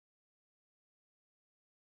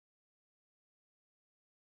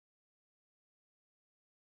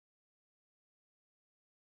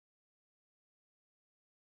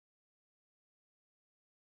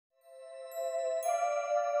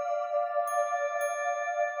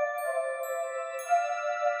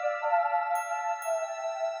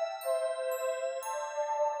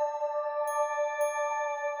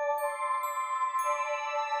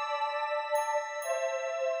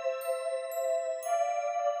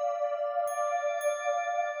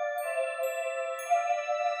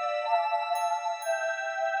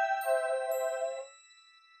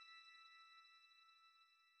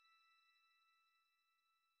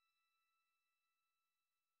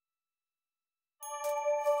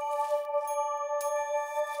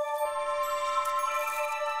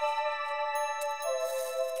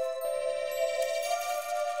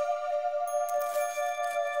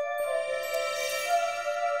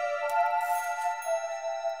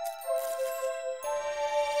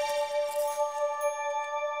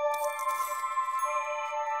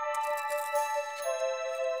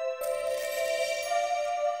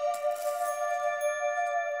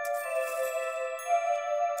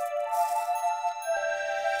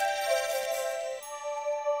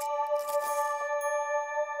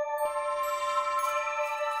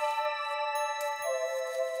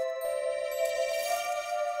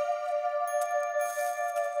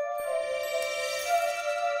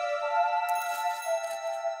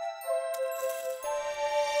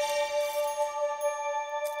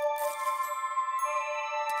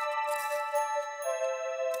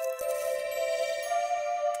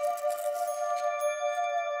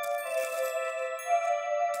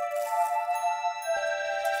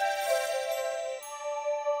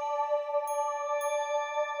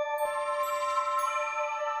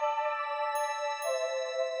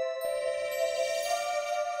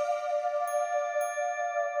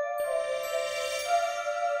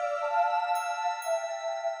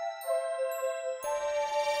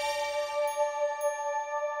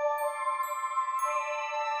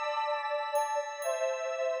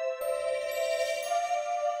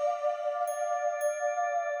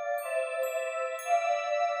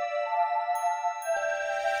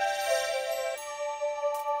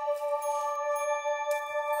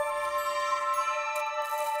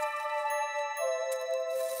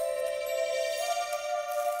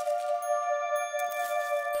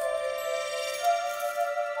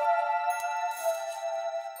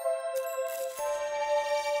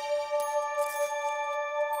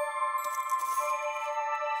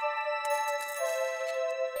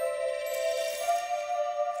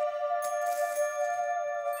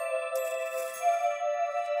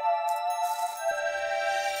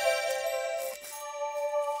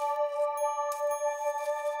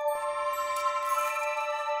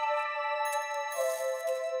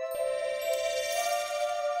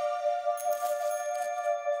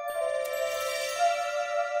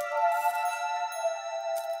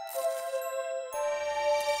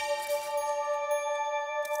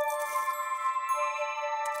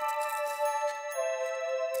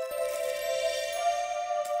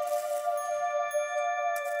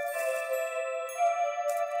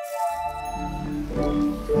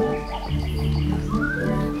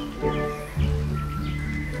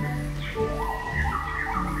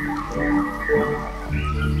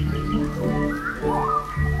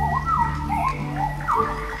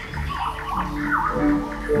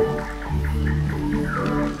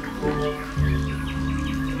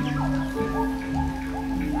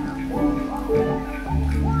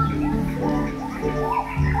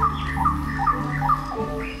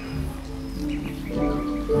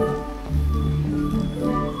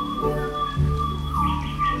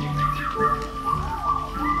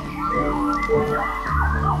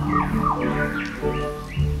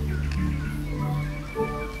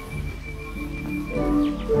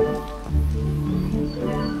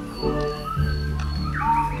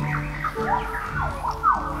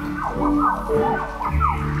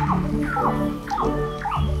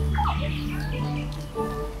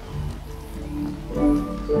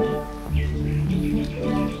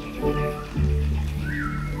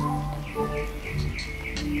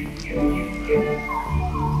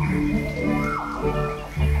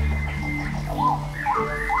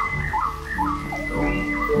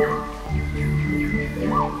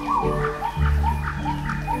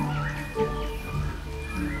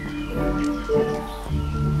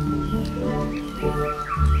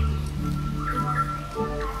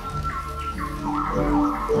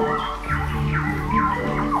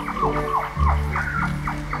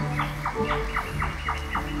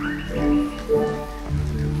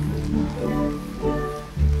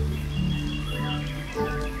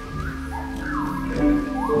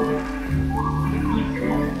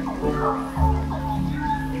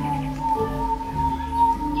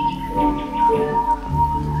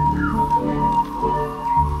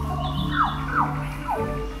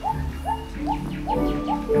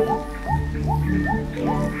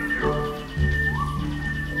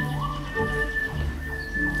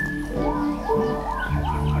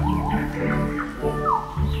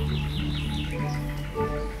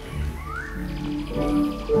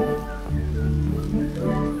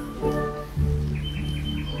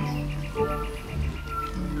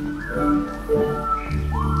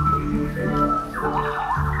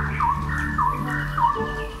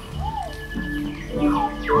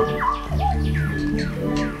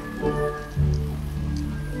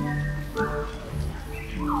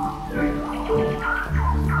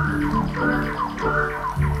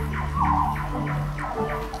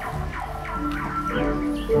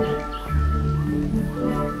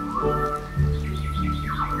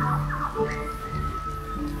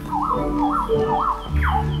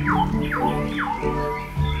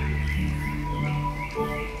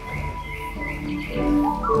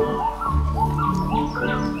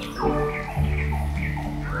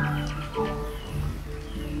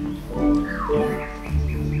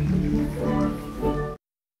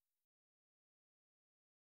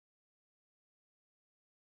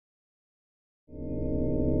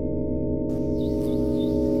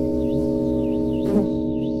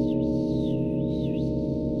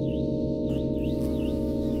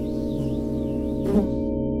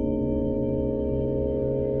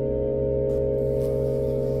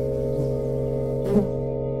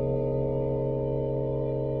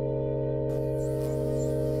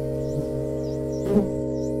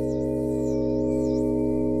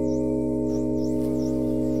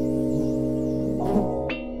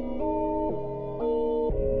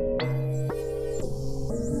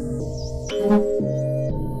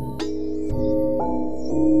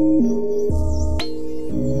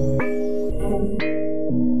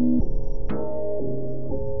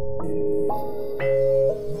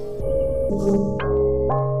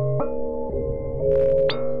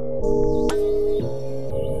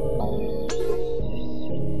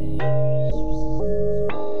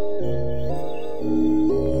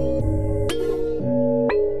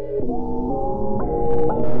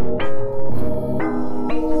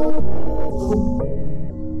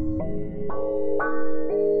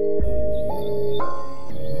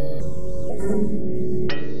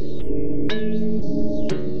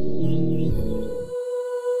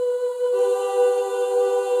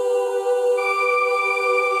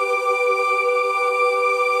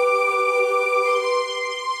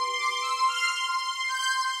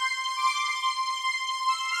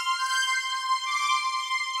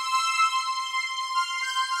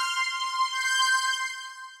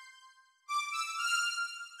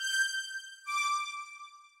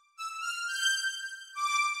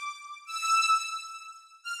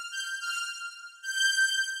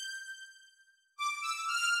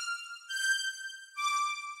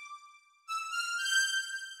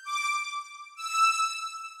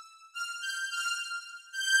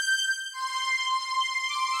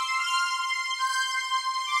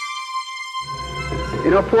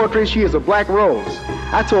In her poetry, she is a black rose.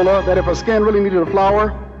 I told her that if her skin really needed a flower,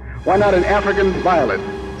 why not an African violet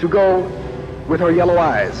to go with her yellow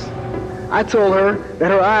eyes? I told her that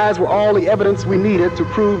her eyes were all the evidence we needed to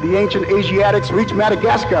prove the ancient Asiatics reached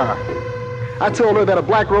Madagascar. I told her that a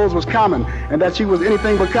black rose was common, and that she was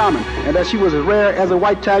anything but common, and that she was as rare as a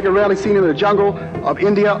white tiger rarely seen in the jungle of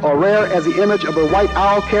India, or rare as the image of a white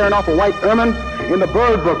owl carrying off a white ermine in the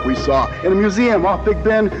bird book we saw in the museum off Big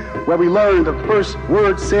Ben, where we learned the first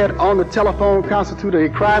word said on the telephone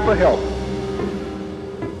constituted a cry for help.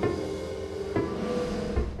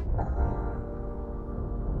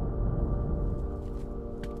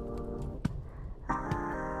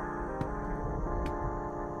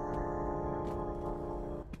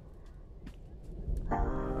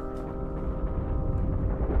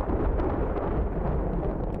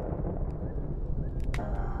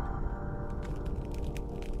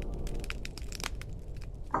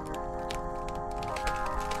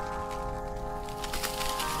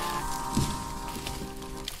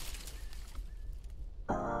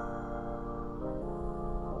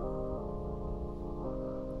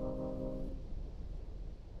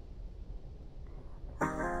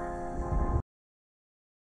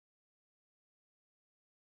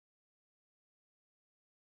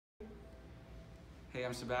 Hey,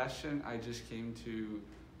 I'm Sebastian. I just came to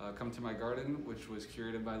come to my garden, which was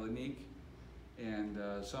curated by L'nique. And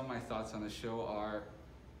some of my thoughts on the show are,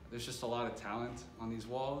 there's just a lot of talent on these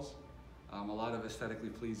walls, a lot of aesthetically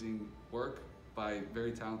pleasing work by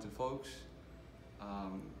very talented folks.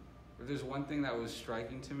 If there's one thing that was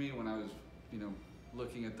striking to me when I was,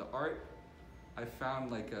 looking at the art, I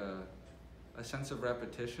found like a sense of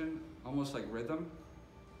repetition, almost like rhythm.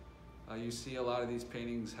 You see a lot of these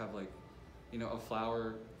paintings have like, a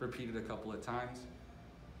flower repeated a couple of times.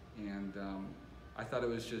 And I thought it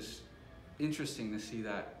was just interesting to see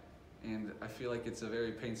that. And I feel like it's a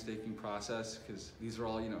very painstaking process because these are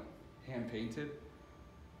all, hand painted.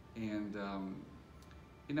 And,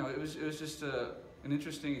 it was just an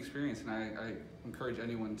interesting experience, and I encourage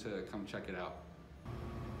anyone to come check it out.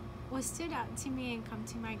 What stood out to me and come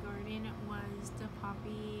to my garden was the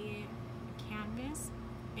poppy canvas.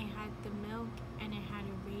 It had the milk and it had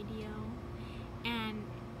a radio. And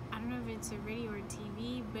I don't know if it's a radio or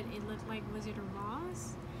TV, but it looked like Wizard of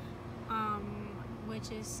Oz, which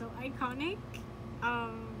is so iconic.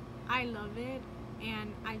 I love it,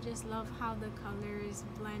 and I just love how the colors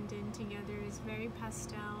blend in together. It's very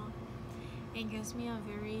pastel. It gives me a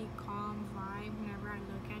very calm vibe whenever I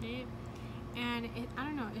look at it. And I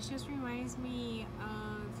don't know, it just reminds me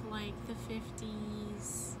of like the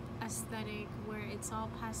 50s aesthetic where it's all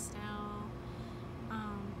pastel.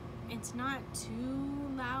 It's not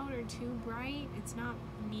too loud or too bright. It's not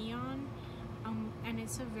neon. And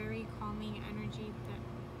it's a very calming energy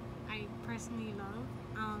that I personally love.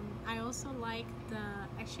 I also like the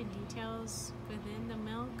extra details within the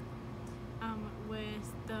milk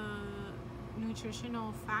with the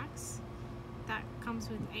nutritional facts that comes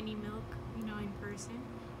with any milk, in person.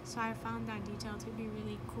 So I found that detail to be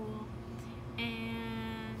really cool.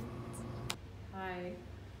 And hi.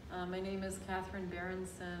 My name is Catherine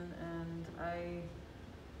Berenson, and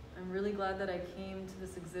I'm really glad that I came to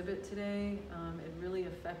this exhibit today. It really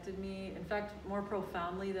affected me, in fact, more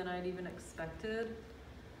profoundly than I'd even expected.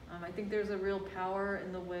 I think there's a real power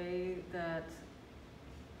in the way that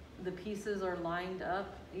the pieces are lined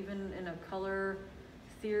up, even in a color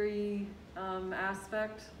theory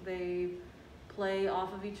aspect. They play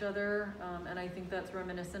off of each other, and I think that's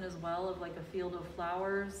reminiscent as well of like a field of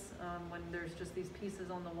flowers, when there's just these pieces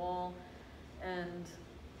on the wall. And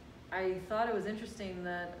I thought it was interesting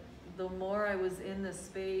that the more I was in the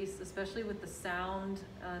space, especially with the sound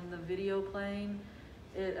and the video playing,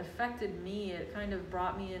 it affected me. It kind of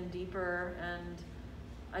brought me in deeper, and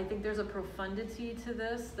I think there's a profundity to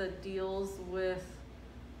this that deals with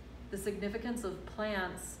the significance of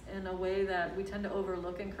plants in a way that we tend to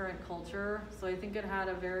overlook in current culture. So I think it had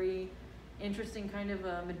a very interesting kind of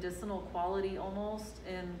a medicinal quality almost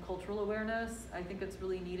in cultural awareness. I think it's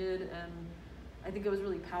really needed, and I think it was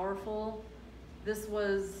really powerful. This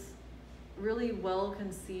was really well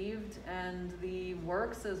conceived, and the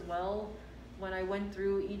works as well, when I went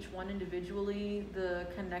through each one individually, the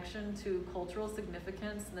connection to cultural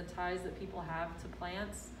significance and the ties that people have to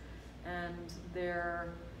plants and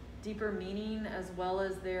their deeper meaning, as well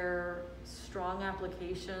as their strong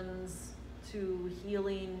applications to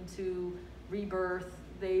healing, to rebirth,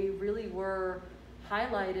 they really were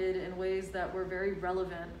highlighted in ways that were very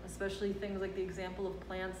relevant, especially things like the example of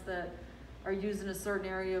plants that are used in a certain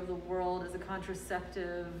area of the world as a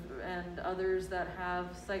contraceptive, and others that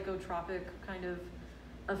have psychotropic kind of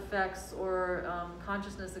effects or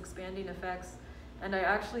consciousness expanding effects. And I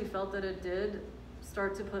actually felt that it did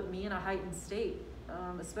start to put me in a heightened state,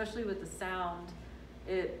 especially with the sound.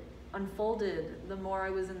 It unfolded the more I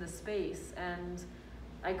was in the space, and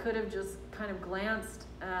I could have just kind of glanced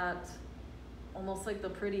at almost like the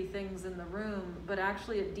pretty things in the room, but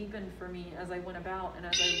actually it deepened for me as I went about and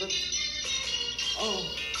as I looked.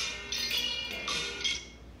 Oh,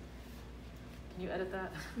 can you edit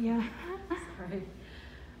that? Yeah. Sorry.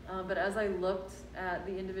 But as I looked at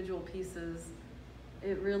the individual pieces,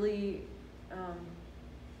 it really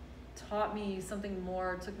taught me something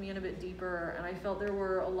more, took me in a bit deeper, and I felt there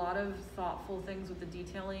were a lot of thoughtful things with the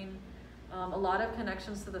detailing, a lot of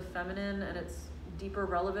connections to the feminine and its deeper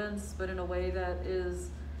relevance, but in a way that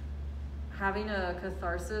is having a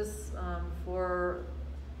catharsis for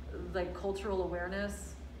like cultural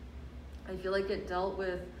awareness. I feel like it dealt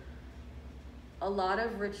with a lot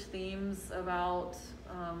of rich themes about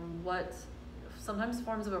what sometimes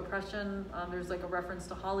forms of oppression. There's like a reference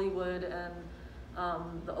to Hollywood and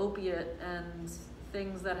the opiate and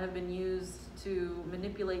things that have been used to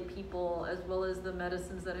manipulate people, as well as the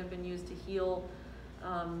medicines that have been used to heal,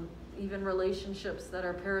 even relationships that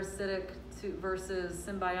are parasitic to versus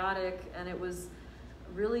symbiotic. And it was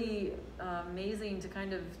really amazing to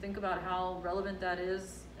kind of think about how relevant that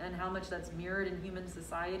is and how much that's mirrored in human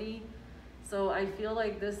society. So I feel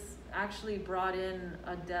like this actually brought in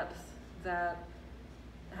a depth that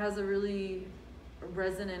has a really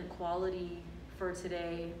resonant quality for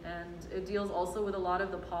today, and it deals also with a lot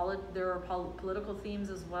of the there are political themes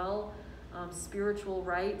as well, spiritual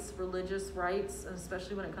rites, religious rites, and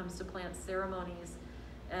especially when it comes to plant ceremonies.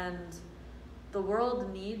 And the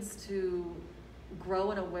world needs to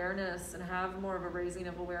grow in awareness and have more of a raising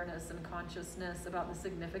of awareness and consciousness about the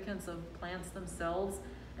significance of plants themselves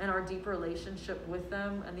and our deep relationship with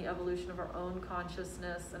them, and the evolution of our own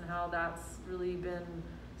consciousness, and how that's really been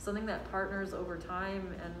something that partners over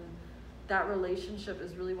time, and that relationship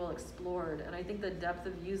is really well explored. And I think the depth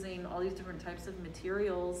of using all these different types of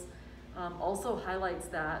materials also highlights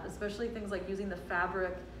that, especially things like using the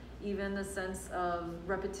fabric, even the sense of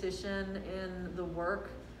repetition in the work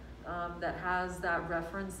that has that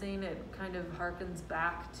referencing. It kind of harkens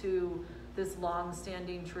back to this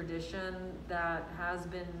long-standing tradition that has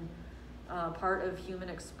been part of human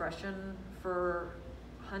expression for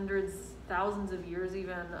hundreds, thousands of years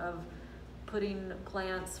even, of putting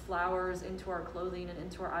plants, flowers into our clothing and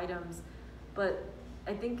into our items. But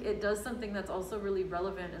I think it does something that's also really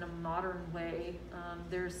relevant in a modern way.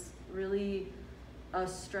 There's really a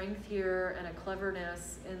strength here and a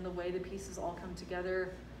cleverness in the way the pieces all come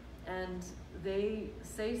together, and they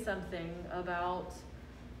say something about,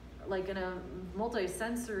 like in a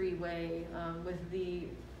multi-sensory way, with the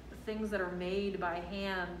things that are made by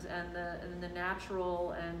hand and the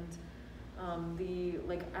natural and the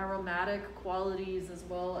like aromatic qualities, as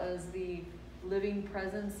well as the living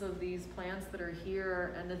presence of these plants that are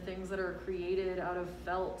here, and the things that are created out of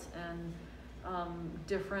felt and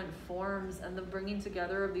different forms, and the bringing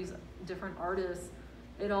together of these different artists.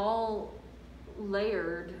 It all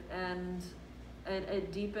layered and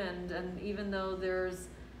it deepened. And even though there's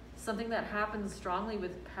something that happens strongly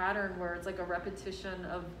with pattern, where it's like a repetition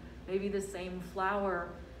of maybe the same flower,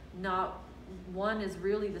 not one is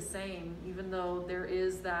really the same, even though there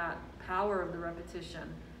is that power of the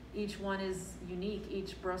repetition. each one is unique.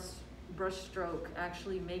 Each brush stroke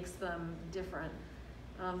actually makes them different.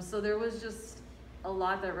 So there was just a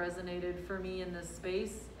lot that resonated for me in this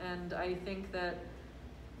space, and I think that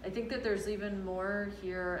there's even more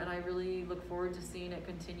here, and I really look forward to seeing it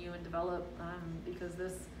continue and develop, because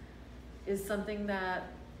this is something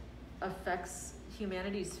that affects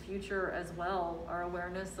humanity's future as well. Our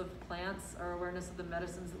awareness of plants, our awareness of the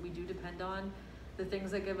medicines that we do depend on, the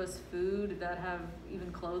things that give us food, that have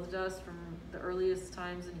even clothed us from the earliest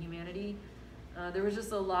times in humanity. There was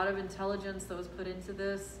just a lot of intelligence that was put into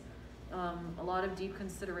this, a lot of deep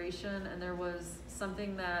consideration, and there was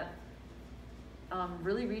something that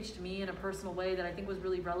really reached me in a personal way that I think was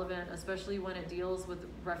really relevant, especially when it deals with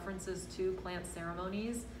references to plant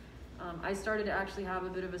ceremonies. I started to actually have a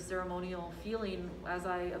bit of a ceremonial feeling as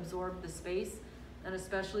I absorbed the space, and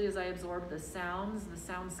especially as I absorbed the sounds,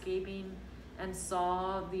 the soundscaping, and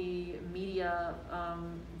saw the media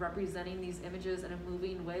representing these images in a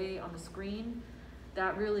moving way on the screen.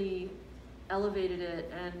 That really elevated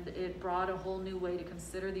it, and it brought a whole new way to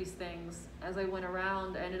consider these things. As I went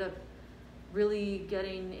around, I ended up really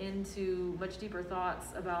getting into much deeper thoughts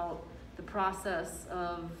about the process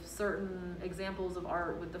of certain examples of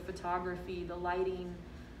art, with the photography, the lighting,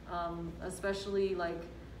 especially like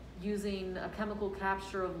using a chemical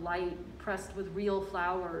capture of light pressed with real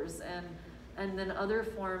flowers, and then other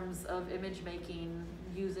forms of image making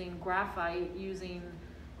using graphite, using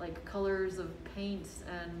like colors of paint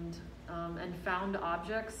and found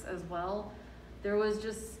objects as well. There was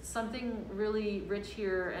just something really rich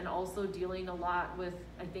here, and also dealing a lot with,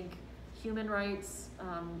 I think, human rights,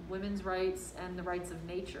 women's rights, and the rights of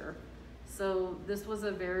nature. So this was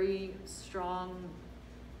a very strong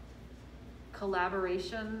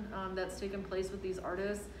collaboration that's taken place with these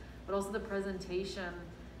artists, but also the presentation,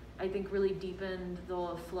 I think, really deepened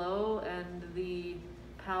the flow and the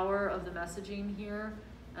power of the messaging here.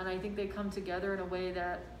 And I think they come together in a way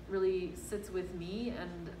that really sits with me,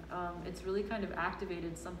 and it's really kind of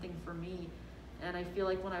activated something for me. And I feel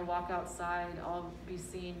like when I walk outside, I'll be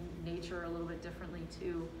seeing nature a little bit differently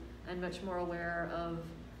too, and much more aware of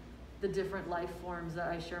the different life forms that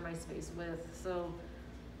I share my space with. So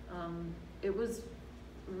it was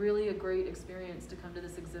really a great experience to come to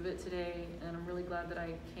this exhibit today, and I'm really glad that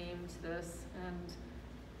I came to this.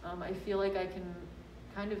 And I feel like I can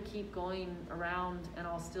kind of keep going around, and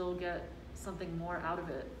I'll still get something more out of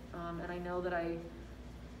it. And I know that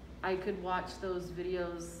I could watch those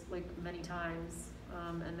videos like many times,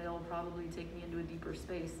 and they'll probably take me into a deeper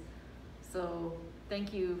space. So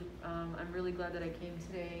thank you. I'm really glad that I came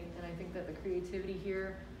today, and I think that the creativity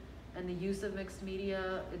here and the use of mixed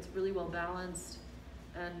media, it's really well balanced,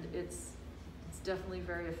 and it's definitely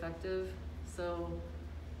very effective. So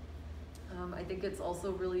I think it's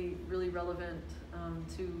also really, really relevant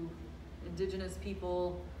to Indigenous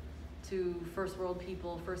people, to First World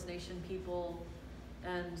people, First Nation people,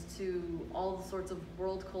 and to all the sorts of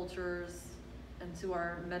world cultures, and to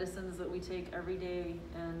our medicines that we take every day.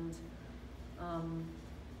 And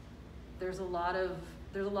there's a lot of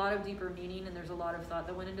deeper meaning, and there's a lot of thought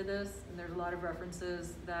that went into this, and there's a lot of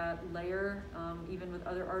references that layer, even with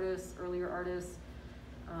other artists, earlier artists.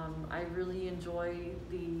 I really enjoy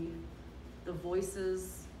the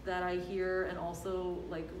voices that I hear, and also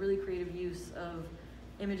like really creative use of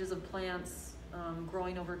images of plants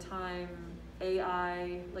growing over time,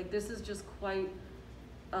 AI. Like, this is just quite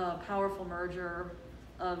a powerful merger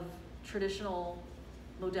of traditional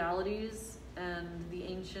modalities and the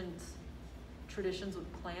ancient traditions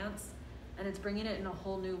with plants, and it's bringing it in a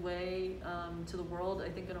whole new way to the world, I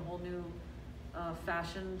think, in a whole new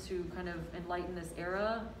fashion to kind of enlighten this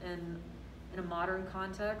era and in a modern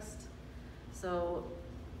context. So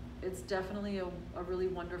it's definitely a really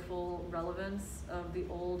wonderful relevance of the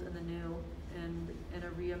old and the new, and in a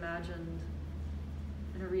reimagined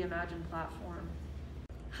platform.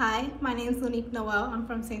 Hi, my name is L'nique Noel. I'm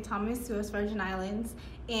from St. Thomas, U.S. Virgin Islands,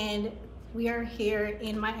 and we are here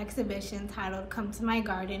in my exhibition titled Come to My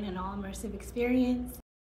Garden, an all-immersive experience.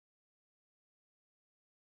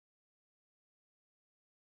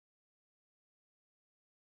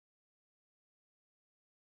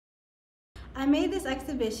 I made this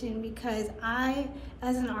exhibition because I,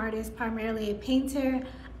 as an artist, primarily a painter,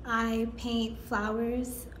 I paint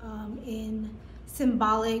flowers in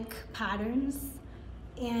symbolic patterns.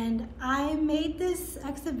 And I made this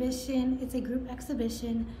exhibition, it's a group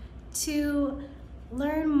exhibition, to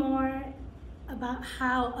learn more about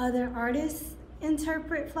how other artists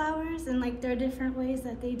interpret flowers and like their different ways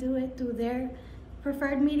that they do it through their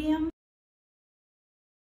preferred medium.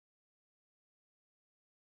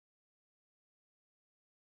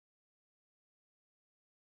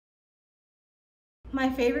 My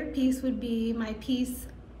favorite piece would be my piece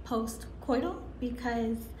post-coital,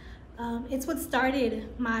 because it's what started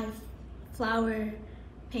my flower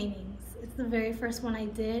paintings. It's the very first one I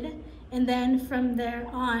did. And then from there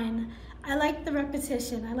on, I liked the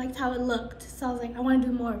repetition. I liked how it looked. So I was like, I want to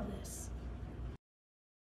do more of this.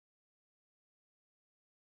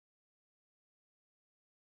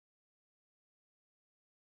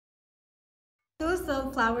 Those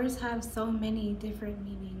flowers have so many different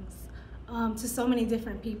meanings to so many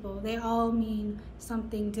different people. They all mean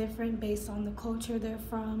something different based on the culture they're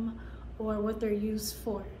from or what they're used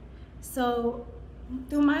for. So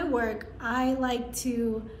through my work, I like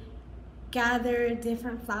to gather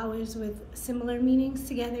different flowers with similar meanings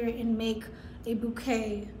together and make a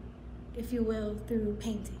bouquet, if you will, through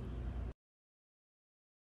painting.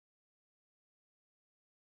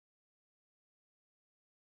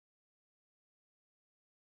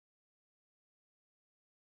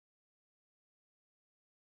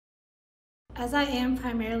 As I am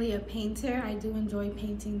primarily a painter, I do enjoy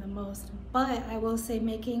painting the most, but I will say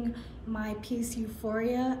making my piece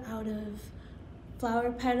Euphoria out of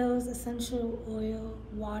flower petals, essential oil,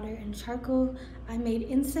 water, and charcoal, I made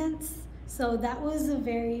incense. So that was a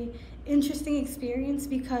very interesting experience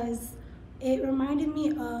because it reminded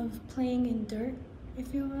me of playing in dirt,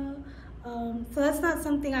 if you will. So that's not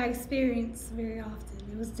something I experience very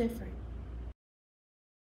often. It was different.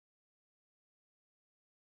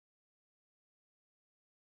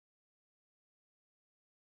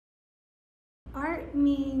 Art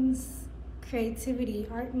means creativity.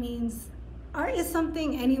 Art is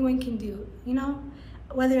something anyone can do, you know?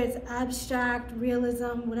 Whether it's abstract,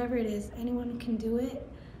 realism, whatever it is, anyone can do it.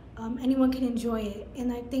 Anyone can enjoy it.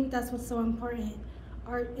 And I think that's what's so important.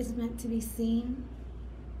 Art is meant to be seen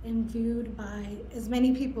and viewed by as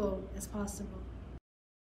many people as possible.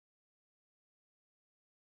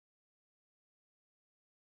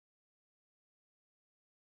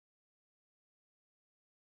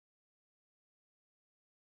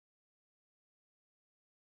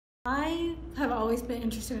 I have always been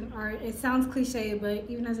interested in art. It sounds cliche, but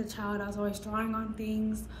even as a child, I was always drawing on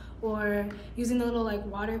things or using the little like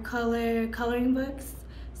watercolor coloring books.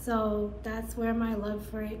 So that's where my love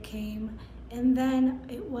for it came. And then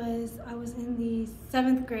I was in the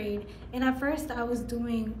 7th grade, and at first I was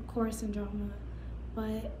doing chorus and drama,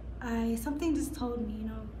 but something just told me, you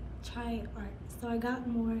know, try art. So I got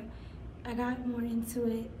more into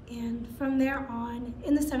it, and from there on,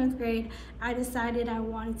 in the 7th grade, I decided I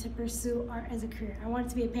wanted to pursue art as a career. I wanted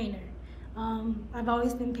to be a painter. I've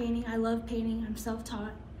always been painting. I love painting. I'm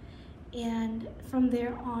self-taught. And from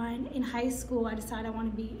there on, in high school, I decided I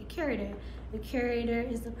want to be a curator. The curator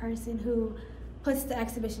is the person who puts the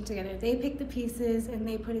exhibition together. They pick the pieces and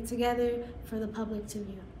they put it together for the public to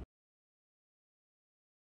view.